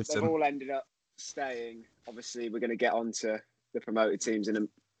have saved them. They've all ended up staying. Obviously, we're going to get onto the promoted teams in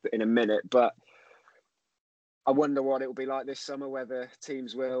a minute, but I wonder what it will be like this summer. Whether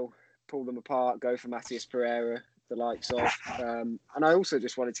teams will pull them apart, go for Mateus Pereira, the likes of. And I also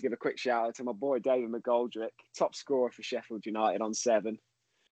just wanted to give a quick shout out to my boy David McGoldrick, top scorer for Sheffield United on 7.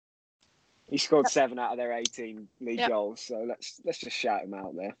 He scored 7 out of their 18 league goals, so let's just shout him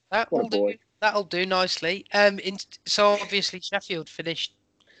out there. That'll do nicely. So obviously Sheffield finished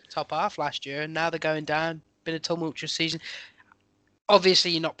top half last year, and now they're going down. Been a tumultuous season.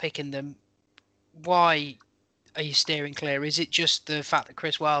 Obviously, you're not picking them. Why are you steering clear? Is it just the fact that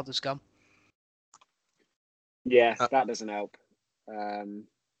Chris Wilder's gone? Yeah, that doesn't help.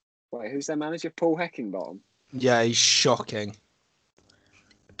 Wait, who's their manager? Paul Heckingbottom? Yeah, he's shocking.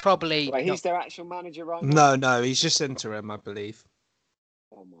 Probably. Wait, he's their actual manager right now? No, he's just interim, I believe.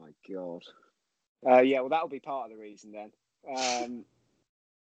 Oh my god. Yeah, well, that'll be part of the reason then.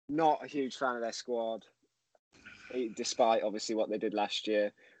 Not a huge fan of their squad, despite obviously what they did last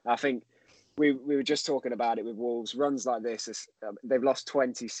year. I think we were just talking about it with Wolves. Runs like this, they've lost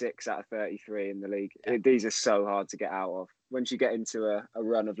 26 out of 33 in the league. Yeah. These are so hard to get out of. Once you get into a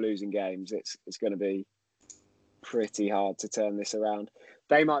run of losing games, it's going to be pretty hard to turn this around.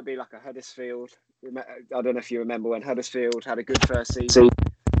 They might be like a Huddersfield. I don't know if you remember when Huddersfield had a good first season,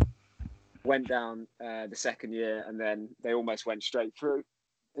 went down the second year, and then they almost went straight through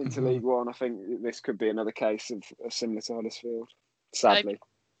into League One. I think this could be another case of similar to Huddersfield, sadly.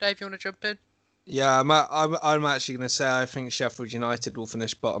 Dave, you want to jump in? Yeah, I'm actually going to say I think Sheffield United will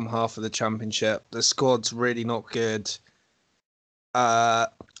finish bottom half of the Championship. The squad's really not good.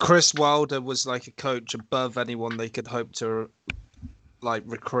 Chris Wilder was like a coach above anyone they could hope to like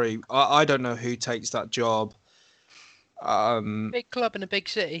recruit. I don't know who takes that job. Big club in a big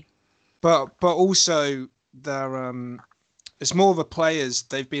city. But also they're it's more of a players.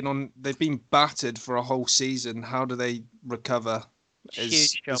 They've been battered for a whole season. How do they recover?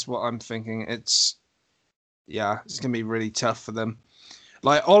 Huge job. Is what I'm thinking. It's gonna be really tough for them.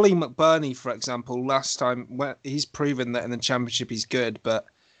 Like Ollie McBurney, for example, last time he's proven that in the Championship he's good, but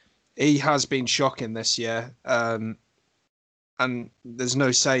he has been shocking this year. And there's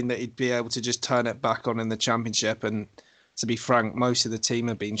no saying that he'd be able to just turn it back on in the Championship. And to be frank, most of the team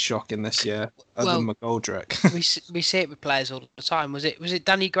have been shocking this year, other than McGoldrick. we see it with players all the time. Was it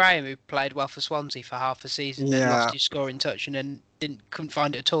Danny Graham who played well for Swansea for half a season, then lost his scoring touch, and then couldn't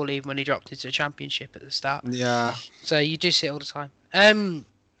find it at all, even when he dropped into the Championship at the start? Yeah. So you do see it all the time.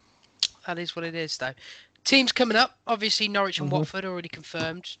 That is what it is, though. Teams coming up, obviously Norwich and Watford already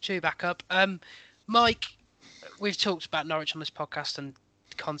confirmed, 2 back up. Mike, we've talked about Norwich on this podcast and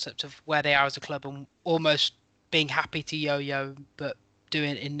the concept of where they are as a club and almost being happy to yo-yo, but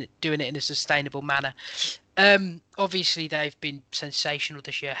doing it in a sustainable manner. Obviously, they've been sensational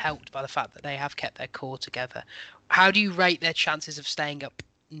this year, helped by the fact that they have kept their core together. How do you rate their chances of staying up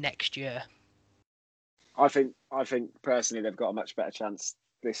next year? I think personally they've got a much better chance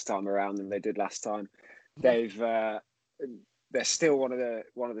this time around than they did last time. They're still one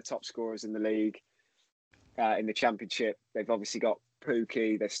of the top scorers in the league, in the Championship. They've obviously got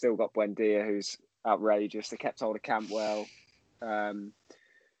Pookie. They've still got Buendia, who's outrageous. They kept hold of Campbell.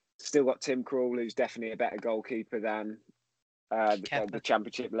 Still got Tim Krul, who's definitely a better goalkeeper than the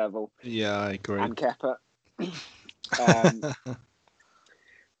Championship level. Yeah, I agree. And Kepa.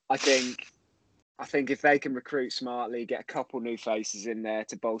 I think if they can recruit smartly, get a couple new faces in there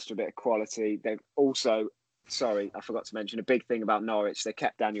to bolster a bit of quality. They've also, sorry, I forgot to mention a big thing about Norwich. They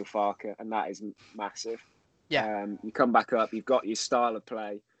kept Daniel Farke, and that is massive. Yeah. You come back up, you've got your style of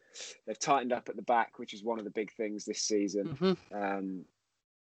play. They've tightened up at the back, which is one of the big things this season.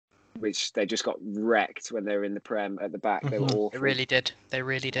 Which they just got wrecked when they were in the Prem at the back. They were awful. They really did.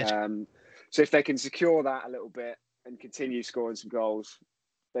 So if they can secure that a little bit and continue scoring some goals,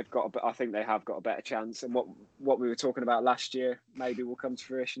 I think they have got a better chance. And what we were talking about last year maybe will come to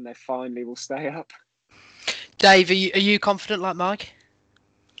fruition. They finally will stay up. Dave, are you confident like Mike?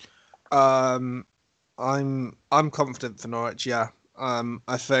 I'm confident for Norwich. Yeah.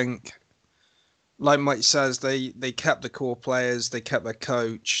 I think, like Mike says, they kept the core players, they kept their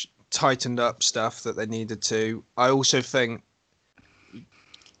coach, tightened up stuff that they needed to. I also think,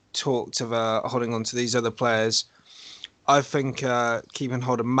 talked of holding on to these other players. I think keeping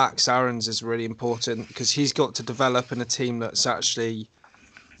hold of Max Aarons is really important because he's got to develop in a team that's actually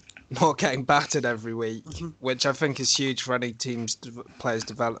not getting battered every week, which I think is huge for any team's players'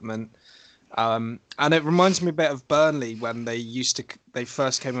 development. And it reminds me a bit of Burnley when they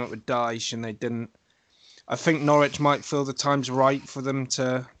first came up with Dyche and they didn't. I think Norwich might feel the time's right for them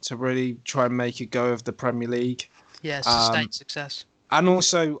to really try and make a go of the Premier League. Yeah, sustained success. And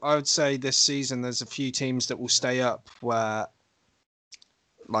also, I would say this season there's a few teams that will stay up where,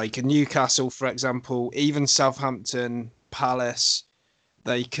 like a Newcastle, for example, even Southampton, Palace,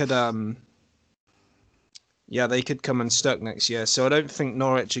 they could they could come unstuck next year. So I don't think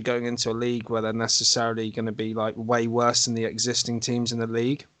Norwich are going into a league where they're necessarily going to be like way worse than the existing teams in the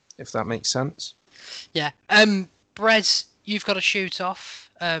league, if that makes sense. Yeah. Brez, you've got to shoot off,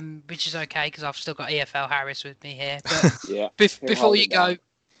 which is okay because I've still got EFL Harris with me here. But yeah. Before you go,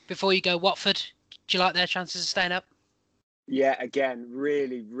 Watford, do you like their chances of staying up? Yeah, again,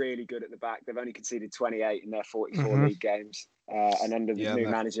 really, really good at the back. They've only conceded 28 in their 44 league games. And under the new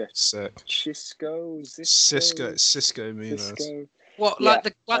manager, Cisco Muniz. What, like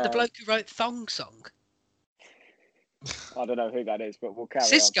the bloke who wrote Thong Song? I don't know who that is, but we'll carry on.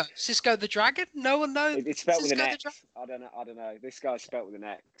 Cisco the Dragon? No one knows. It's spelled with an X. I don't know. This guy's spelled with an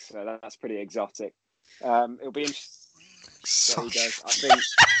X, so that's pretty exotic. It'll be interesting.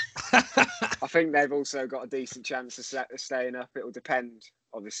 I think they've also got a decent chance of staying up. It'll depend,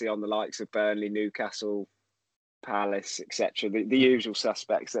 obviously, on the likes of Burnley, Newcastle, Palace, etc. The usual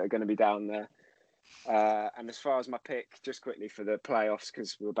suspects that are going to be down there. And as far as my pick, just quickly for the playoffs,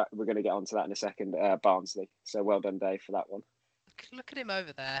 because we're going to get onto that in a second, Barnsley. So well done, Dave, for that one. Look at him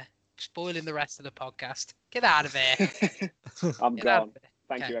over there, spoiling the rest of the podcast. Get out of here. I'm gone.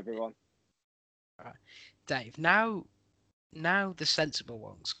 Thank you, everyone. All right. Dave, now the sensible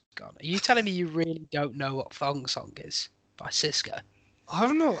one's gone. Are you telling me you really don't know what Thong Song is by Cisco?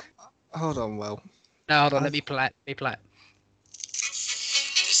 I've not. Hold on, Will. No, hold on. Let me play it. This thing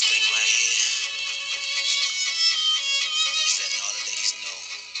right here is letting all the ladies know.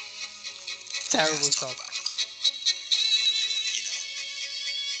 Terrible Guys talk song. about, you know,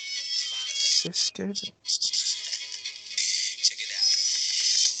 Cisco. check it out.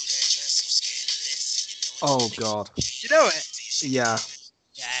 Ooh, that dress so scandalous. You know Oh what God. You know it? Yeah.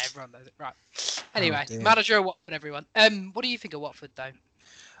 Yeah, everyone knows it. Right. Anyway, dear. manager of Watford, everyone. What do you think of Watford, though?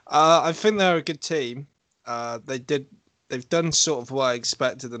 I think they're a good team. They've done sort of what I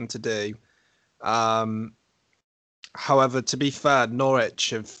expected them to do. However, to be fair,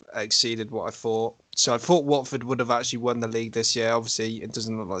 Norwich have exceeded what I thought. So I thought Watford would have actually won the league this year. Obviously, it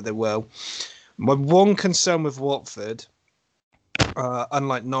doesn't look like they will. My one concern with Watford,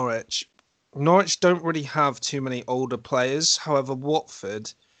 unlike Norwich don't really have too many older players. However,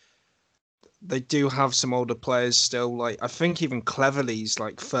 Watford, they do have some older players still. Like, I think even Cleverley's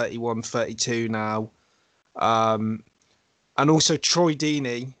like 31, 32 now. And also Troy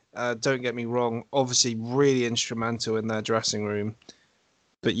Deeney, don't get me wrong, obviously really instrumental in their dressing room.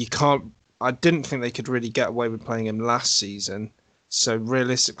 But I didn't think they could really get away with playing him last season. So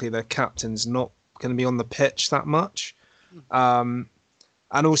realistically, their captain's not going to be on the pitch that much.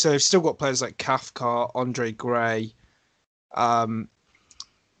 And also, they've still got players like Cathcart, Andre Gray. And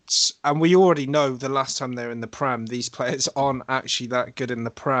we already know the last time they were in the Prem, these players aren't actually that good in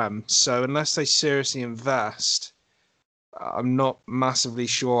the Prem. So unless they seriously invest, I'm not massively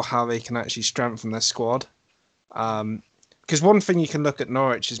sure how they can actually strengthen their squad. Because one thing you can look at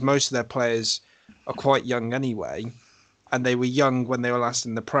Norwich is most of their players are quite young anyway. And they were young when they were last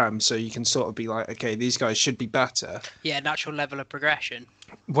in the Prem. So you can sort of be like, okay, these guys should be better. Yeah, natural level of progression.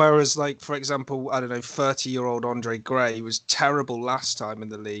 Whereas, like, for example, I don't know, 30-year-old Andre Gray was terrible last time in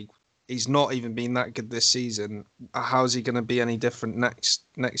the league. He's not even been that good this season. How's he going to be any different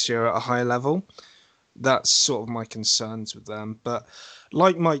next year at a high level? That's sort of my concerns with them. But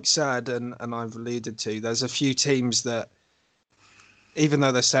like Mike said, and I've alluded to, there's a few teams that, even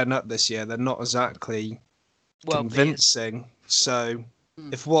though they're setting up this year, they're not exactly convincing. So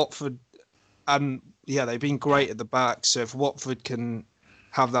if Watford, and yeah, they've been great at the back. So if Watford can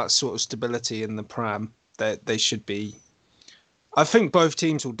have that sort of stability in the Prem, they should be. I think both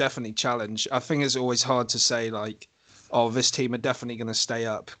teams will definitely challenge. I think it's always hard to say like, oh, this team are definitely going to stay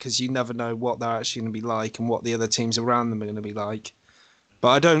up because you never know what they're actually going to be like and what the other teams around them are going to be like. But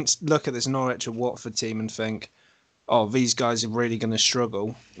I don't look at this Norwich or Watford team and think, oh, these guys are really going to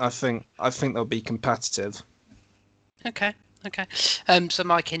struggle. I think they'll be competitive. Okay. So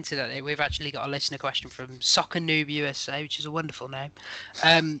Mike hinted at it. We've actually got a listener question from Soccer Noob USA, which is a wonderful name.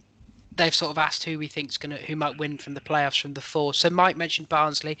 They've sort of asked who we think's who might win from the playoffs from the four. So Mike mentioned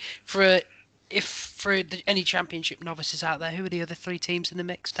Barnsley. For any Championship novices out there, who are the other three teams in the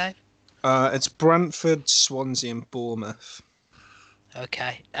mix, Dave? It's Brentford, Swansea, and Bournemouth.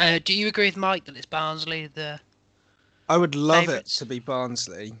 Okay. Do you agree with Mike that it's Barnsley? I would love favourites? it to be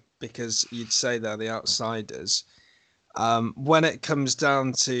Barnsley because you'd say they're the outsiders. When it comes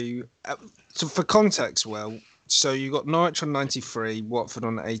down to, so for context, so you got Norwich on 93, Watford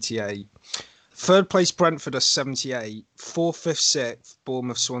on 88, third place Brentford are 78, fourth, fifth, sixth,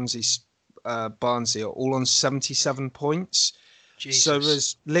 Bournemouth, Swansea, Barnsley are all on 77 points. Jesus. So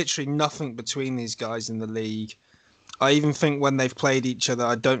there's literally nothing between these guys in the league. I even think when they've played each other,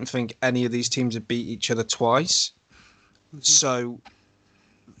 I don't think any of these teams have beat each other twice. Mm-hmm. So,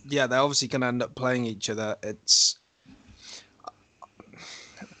 yeah, they're obviously going to end up playing each other.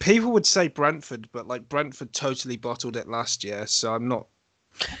 People would say Brentford, but like Brentford totally bottled it last year, so I'm not.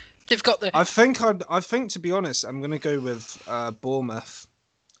 They've got the. I think to be honest, I'm going to go with Bournemouth.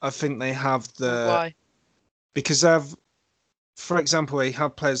 I think they have the. Why? Because they have, for example, they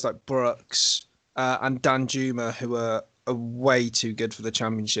have players like Brooks and Danjuma who are way too good for the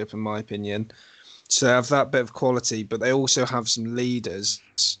Championship, in my opinion. So they have that bit of quality, but they also have some leaders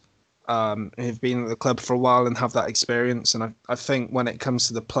who've been at the club for a while and have that experience. And I think when it comes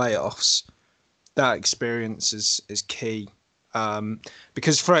to the playoffs, that experience is key.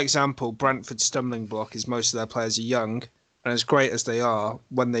 Because, for example, Brentford's stumbling block is most of their players are young, and as great as they are,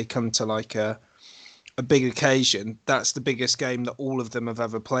 when they come to like a big occasion, that's the biggest game that all of them have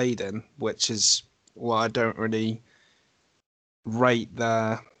ever played in, which is why I don't really rate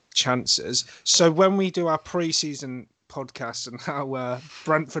their chances. So when we do our pre-season podcast and how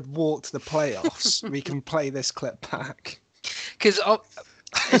Brentford walked the playoffs, we can play this clip back. Because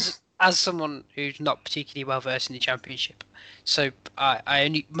as someone who's not particularly well versed in the Championship, so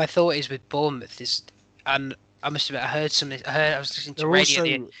my thought is with Bournemouth is, and I must admit I was listening to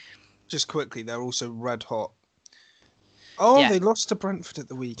radio. Just quickly, they're also red hot. Oh, Yeah. they lost to Brentford at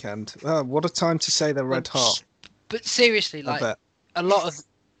the weekend. Oh, what a time to say they're red hot. But seriously, I like bet. a lot of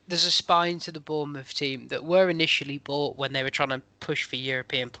there's a spine to the Bournemouth team that were initially bought when they were trying to push for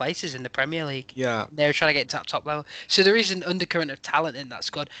European places in the Premier League. Yeah. They were trying to get to that top level. So there is an undercurrent of talent in that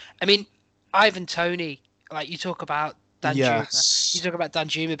squad. I mean, Ivan Toney, like you talk about Danjuma. You Yes. talk about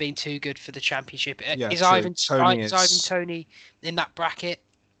Danjuma being too good for the Championship. Yeah, Is true. Ivan Toney is Ivan is- Toney in that bracket?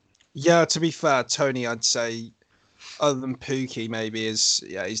 Yeah, to be fair, Tony, I'd say, other than Pookie, maybe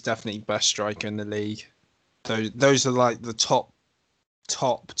he's definitely best striker in the league. Those are like the top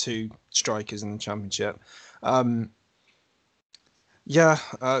two strikers in the Championship.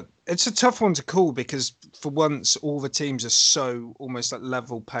 It's a tough one to call because for once all the teams are so almost like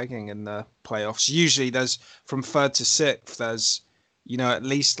level pegging in the playoffs. Usually there's from third to sixth, there's at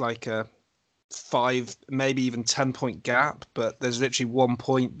least like a 5, maybe even 10 point gap, but there's literally 1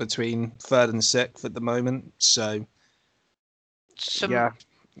 point between third and sixth at the moment. So yeah,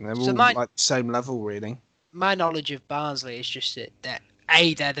 they're all like the same level really. My knowledge of Barnsley is just that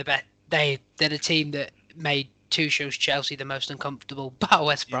they're the best. They're the team that made Tuchel's Chelsea the most uncomfortable by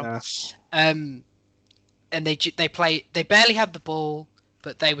West Brom. Yeah. And they barely had the ball,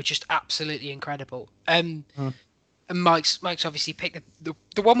 but they were just absolutely incredible. And Mike's obviously picked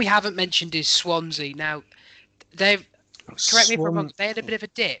the one we haven't mentioned is Swansea. Now they've correct me if I'm wrong. They had a bit of a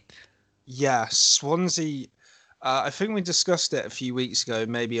dip. Yeah, Swansea. I think we discussed it a few weeks ago,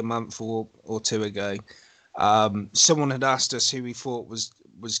 maybe a month or two ago. Someone had asked us who we thought was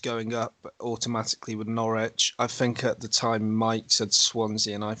going up automatically with Norwich. I think at the time Mike said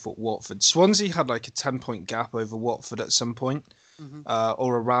Swansea and I thought Watford. Swansea had like a 10 point gap over Watford at some point,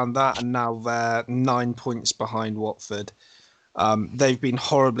 or around that, and now they're 9 points behind Watford. They've been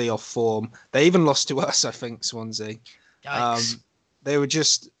horribly off form. They even lost to us, I think, Swansea. They were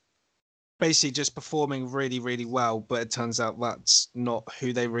basically just performing really, really well, but it turns out that's not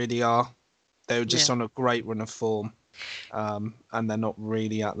who they really are. They were just on a great run of form, and they're not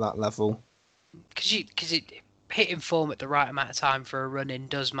really at that level. Because hitting form at the right amount of time for a run-in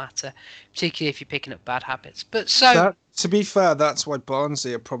does matter, particularly if you're picking up bad habits. But to be fair, that's why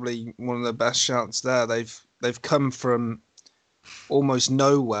Barnsley are probably one of the best shouts there. They've come from almost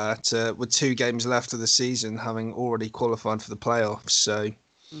nowhere to with 2 games left of the season, having already qualified for the playoffs. So.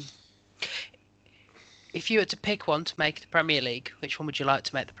 If you were to pick one to make the Premier League, which one would you like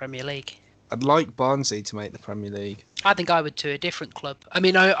to make the Premier League? I'd like Barnsley to make the Premier League. I think I would too, a different club. I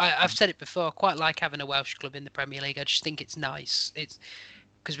mean, I've said it before, I quite like having a Welsh club in the Premier League. I just think it's nice. It's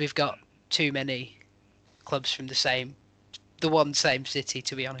because we've got too many clubs from the same city,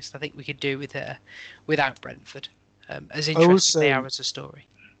 to be honest. I think we could do without Brentford. As interesting they are as a story.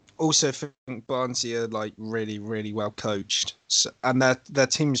 Also think Barnsley are like really, really well coached, and their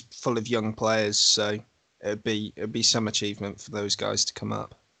team's full of young players, so it'd be some achievement for those guys to come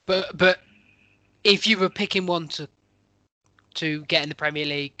up. But if you were picking one to get in the Premier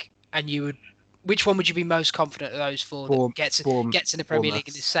League, which one would you be most confident of those four that gets in the Premier League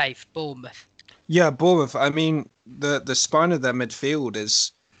and is safe? Bournemouth. Yeah, Bournemouth. I mean, the spine of their midfield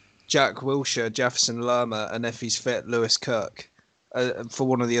is Jack Wilshere, Jefferson Lerma, and if he's fit, Lewis Cook. For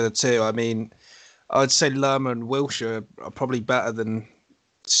one of the other two, I mean, I'd say Lerma and Wilshere are probably better than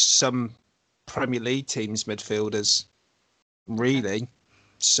some Premier League teams' midfielders, really.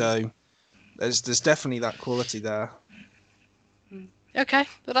 So there's definitely that quality there. Okay,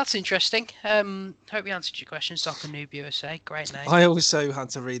 well that's interesting. Hope we answered your question, Soccer Noob USA. Great name. I also had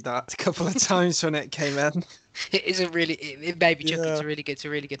to read that a couple of times when it came in. It is it made me chuckle. It's a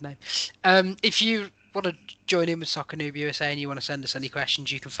really good name. If you want to join in with Soccer Noob USA and you want to send us any questions,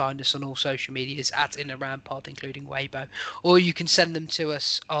 you can find us on all social medias at In and Around Pod, including Weibo, or you can send them to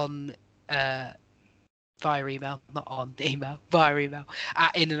us on via email, via email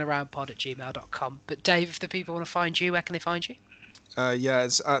at inandaroundpod@gmail.com. But Dave, if the people want to find you, where can they find you?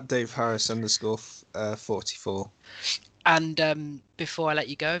 It's at Dave Harris _44. And before I let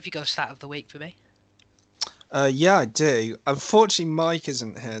you go, have you got a stat of the week for me? Yeah, I do. Unfortunately, Mike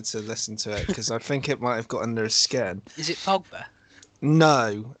isn't here to listen to it because I think it might have got under his skin. Is it Pogba?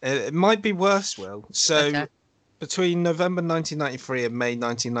 No, it might be worse, Will. So, Okay. Between November 1993 and May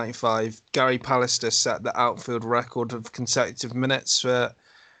 1995, Gary Pallister set the outfield record of consecutive minutes for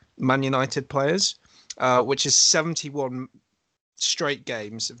Man United players, which is 71 straight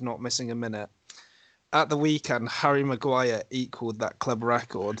games of not missing a minute. At the weekend, Harry Maguire equaled that club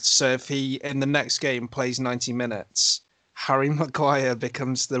record. So if he, in the next game, plays 90 minutes, Harry Maguire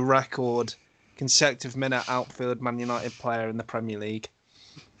becomes the record consecutive minute outfield Man United player in the Premier League.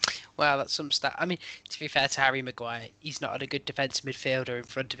 Well, that's some stat. I mean, to be fair to Harry Maguire, he's not had a good defensive midfielder in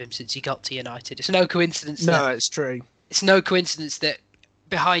front of him since he got to United. It's no coincidence. No, it's true. it's no coincidence that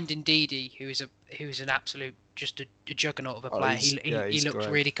behind Ndidi, who's an absolute just a juggernaut of a player, he looks great.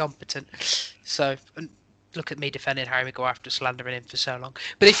 really competent. So and look at me defending Harry Maguire after slandering him for so long.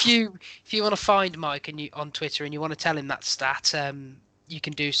 But if you want to find Mike and you on Twitter and you want to tell him that stat, you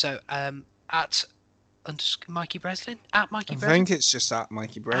can do so at Mikey Breslin I Breslin. think it's just at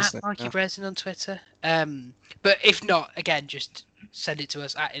Mikey Breslin. At Mikey Breslin on Twitter. But if not, again, just send it to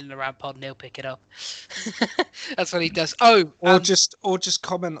us at In and Around Pod and he'll pick it up. That's what he does. Oh, Or just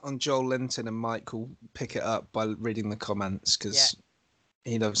comment on Joel Linton and Mike will pick it up by reading the comments because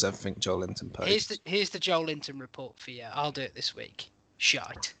he loves everything Joel Linton posts. Here's the Joel Linton report for you. I'll do it this week.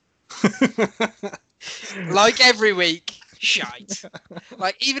 Shite. Like every week, shite.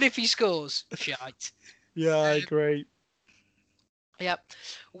 Like even if he scores, shite. Yeah, I agree. Yep.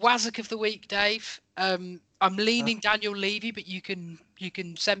 Wazzock of the week, Dave. I'm leaning Daniel Levy, but you can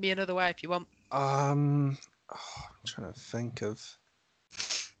send me another way if you want. I'm trying to think of.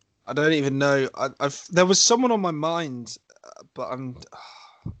 I don't even know. There was someone on my mind, but I'm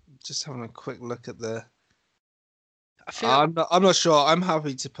just having a quick look at the. I'm not sure. I'm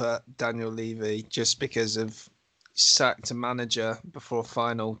happy to put Daniel Levy just because of sacked a manager before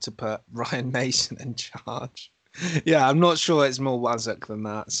final to put Ryan Mason in charge. Yeah, I'm not sure it's more Wazzock than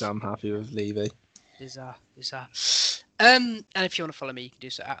that, so I'm happy with Levy. Bizarre. And if you want to follow me, you can do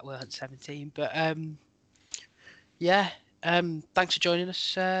so at WillHunt17. But thanks for joining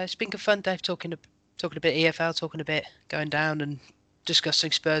us. It's been good fun, Dave, talking a bit EFL, talking a bit going down, and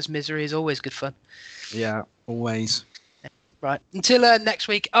discussing Spurs misery is always good fun. Yeah, always. Right. Until next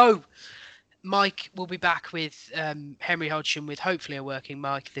week. Oh, Mike will be back with Henry Hodgson with hopefully a working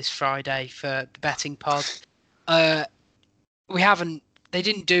mic this Friday for the betting pod. They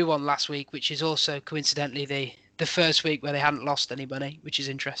didn't do one last week, which is also coincidentally the first week where they hadn't lost any money, which is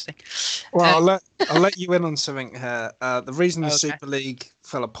interesting. Well, I'll let you in on something here. The reason the Okay. Super League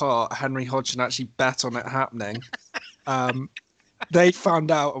fell apart, Henry Hodgson actually bet on it happening. They found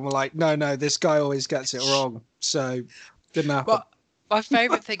out and were like, no, this guy always gets it wrong. So didn't happen. But my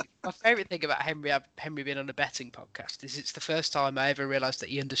favourite thing about Henry being on a betting podcast is it's the first time I ever realised that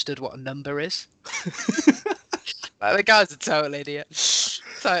he understood what a number is. Like, the guy's a total idiot.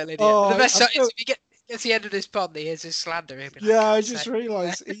 Oh, The best I is if he gets to the end of this pod and he hears his slander. He'll be like, Yeah, I "God's just sake."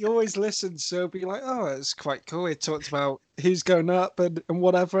 realised he always listens, so he'll be like, "Oh, it's quite cool." He talked about who's going up and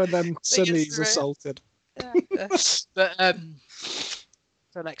whatever, and then suddenly he's through it. assaulted. Yeah. But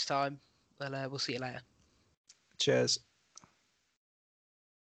so next time, we'll see you later. Cheers.